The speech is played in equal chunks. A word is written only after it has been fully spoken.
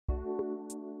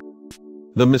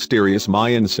The mysterious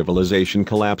Mayan civilization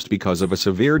collapsed because of a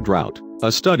severe drought,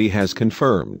 a study has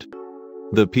confirmed.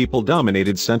 The people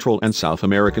dominated Central and South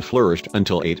America, flourished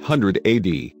until 800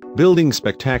 AD, building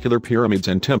spectacular pyramids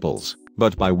and temples,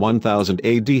 but by 1000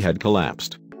 AD had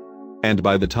collapsed. And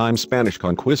by the time Spanish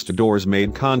conquistadors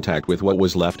made contact with what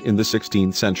was left in the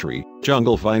 16th century,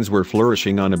 jungle vines were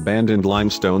flourishing on abandoned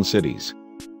limestone cities.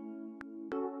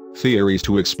 Theories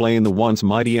to explain the once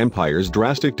mighty empire's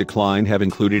drastic decline have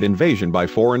included invasion by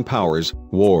foreign powers,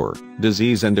 war,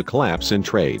 disease, and a collapse in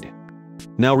trade.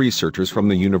 Now researchers from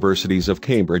the universities of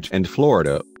Cambridge and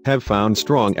Florida have found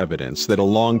strong evidence that a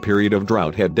long period of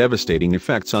drought had devastating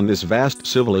effects on this vast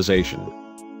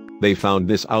civilization. They found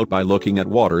this out by looking at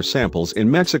water samples in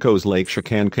Mexico's Lake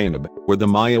Chichancanab, where the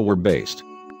Maya were based.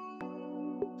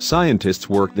 Scientists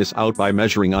worked this out by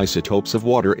measuring isotopes of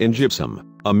water in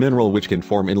gypsum, a mineral which can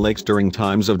form in lakes during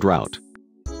times of drought.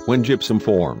 When gypsum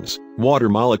forms, water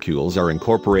molecules are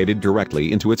incorporated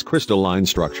directly into its crystalline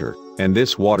structure, and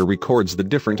this water records the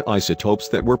different isotopes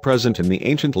that were present in the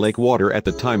ancient lake water at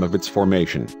the time of its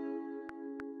formation.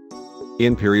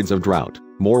 In periods of drought,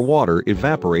 more water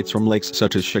evaporates from lakes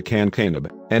such as Chichancanab,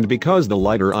 and because the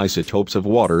lighter isotopes of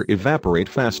water evaporate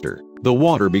faster, the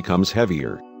water becomes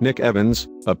heavier. Nick Evans,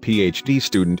 a PhD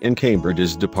student in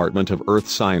Cambridge's Department of Earth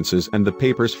Sciences and the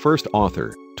paper's first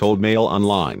author, told Mail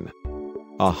Online.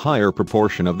 A higher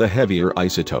proportion of the heavier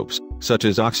isotopes, such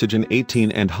as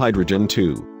oxygen-18 and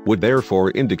hydrogen-2, would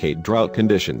therefore indicate drought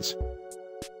conditions.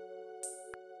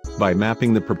 By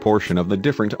mapping the proportion of the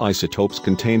different isotopes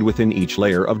contained within each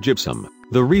layer of gypsum,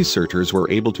 the researchers were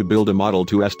able to build a model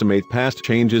to estimate past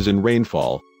changes in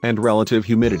rainfall and relative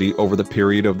humidity over the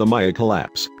period of the Maya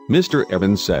collapse, Mr.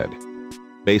 Evans said.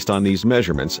 Based on these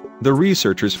measurements, the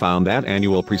researchers found that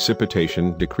annual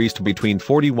precipitation decreased between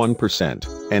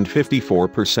 41% and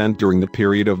 54% during the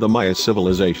period of the Maya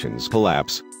civilization's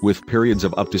collapse, with periods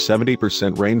of up to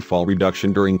 70% rainfall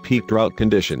reduction during peak drought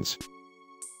conditions.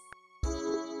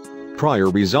 Prior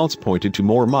results pointed to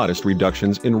more modest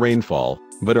reductions in rainfall,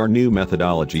 but our new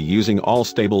methodology using all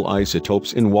stable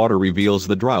isotopes in water reveals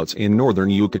the droughts in northern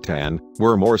Yucatan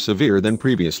were more severe than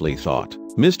previously thought,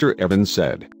 Mr. Evans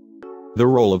said. The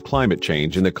role of climate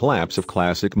change in the collapse of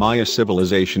classic Maya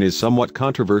civilization is somewhat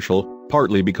controversial,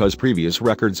 partly because previous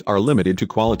records are limited to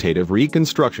qualitative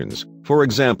reconstructions, for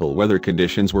example whether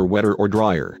conditions were wetter or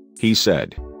drier, he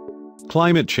said.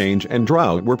 Climate change and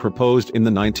drought were proposed in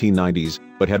the 1990s,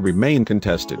 but had remained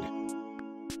contested.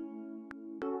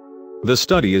 The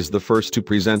study is the first to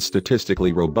present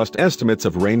statistically robust estimates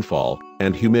of rainfall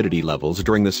and humidity levels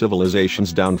during the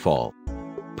civilization's downfall.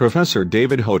 Professor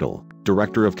David Hodel,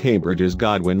 director of Cambridge's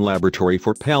Godwin Laboratory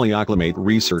for Paleoclimate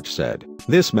Research, said,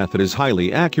 "This method is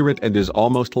highly accurate and is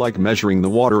almost like measuring the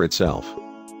water itself."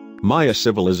 Maya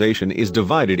civilization is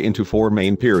divided into four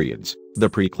main periods: the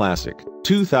pre-classic,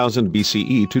 2000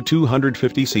 BCE to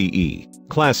 250 CE,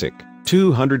 classic,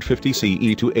 250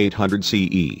 CE to 800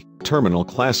 CE, terminal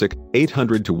classic,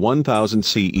 800 to 1000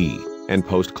 CE, and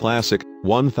post-classic,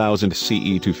 1000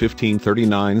 CE to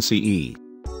 1539 CE.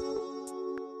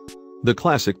 The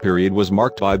classic period was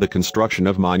marked by the construction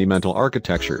of monumental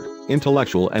architecture,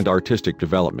 intellectual and artistic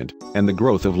development, and the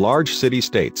growth of large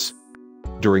city-states.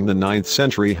 During the 9th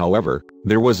century, however,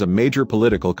 there was a major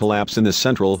political collapse in the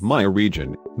central Maya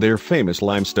region. Their famous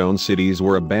limestone cities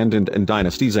were abandoned and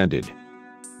dynasties ended.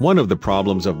 One of the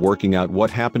problems of working out what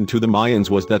happened to the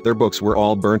Mayans was that their books were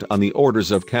all burnt on the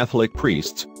orders of Catholic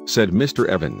priests, said Mr.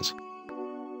 Evans.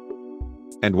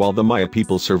 And while the Maya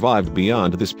people survived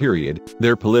beyond this period,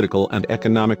 their political and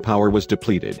economic power was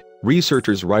depleted,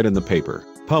 researchers write in the paper,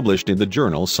 published in the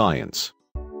journal Science.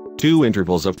 Two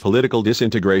intervals of political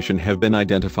disintegration have been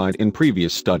identified in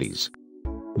previous studies.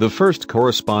 The first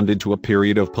corresponded to a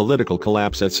period of political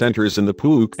collapse at centers in the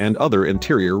Puruk and other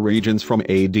interior regions from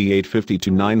AD 850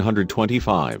 to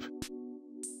 925.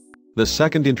 The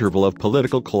second interval of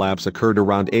political collapse occurred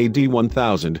around AD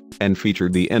 1000 and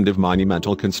featured the end of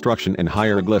monumental construction and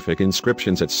hieroglyphic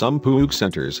inscriptions at some Puruk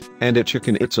centers, and at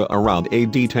Chichen Itza around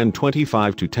AD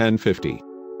 1025 to 1050.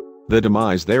 The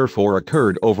demise therefore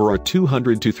occurred over a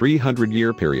 200 to 300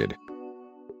 year period.